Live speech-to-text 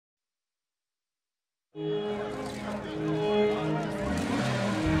That's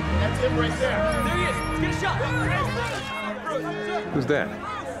him right there. There he is. Let's get a shot. Who's that?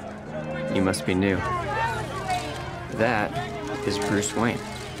 You must be new. That is Bruce Wayne.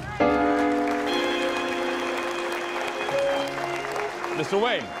 Mr.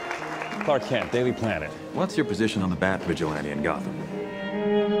 Wayne. Clark Kent, Daily Planet. What's your position on the Bat Vigilante in Gotham?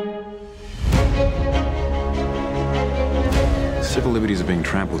 Civil liberties are being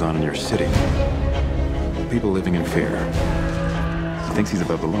trampled on in your city. People living in fear. He thinks he's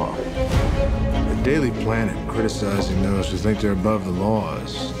above the law. The Daily Planet criticizing those who think they're above the law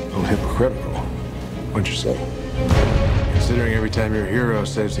is a little hypocritical. What'd you say? Considering every time your hero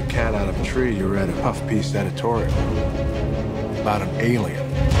saves a cat out of a tree, you read a puff piece editorial about an alien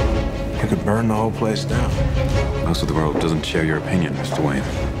who could burn the whole place down. Most of the world doesn't share your opinion, Mr. Wayne.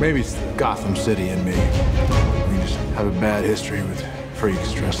 Maybe it's the Gotham City in me. We just have a bad history with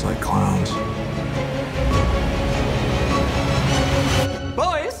freaks dressed like clowns.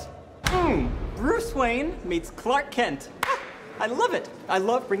 Boys! Bruce Wayne meets Clark Kent. I love it. I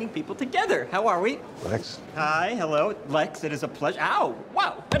love bringing people together. How are we? Lex? Hi, hello, Lex. It is a pleasure. Ow,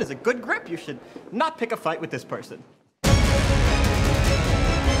 wow, that is a good grip. You should not pick a fight with this person.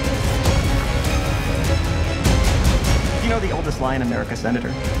 You know the oldest lie in America, Senator?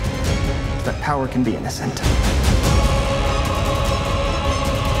 That power can be innocent.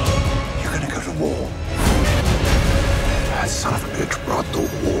 You're gonna go to war. That son of a bitch brought the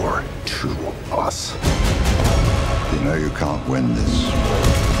war to us. You know you can't win this.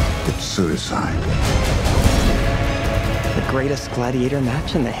 It's suicide. The greatest gladiator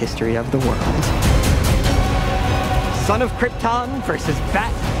match in the history of the world. Son of Krypton versus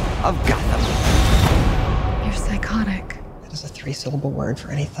Bat of Gotham. You're psychotic. That is a 3-syllable word for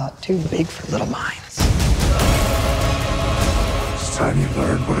any thought too big for little minds. It's time you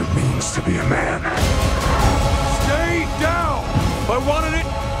learn what it means to be a man. Stay down! If I wanted it,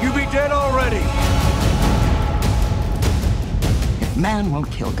 you'd be dead already. If man won't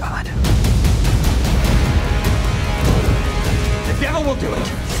kill God, the devil will do it.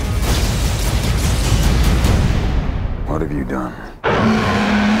 What have you done?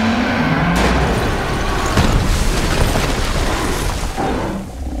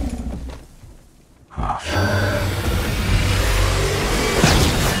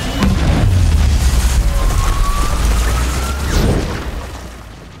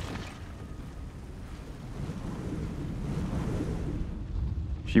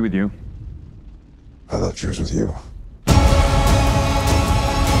 She with you? I thought she was with you.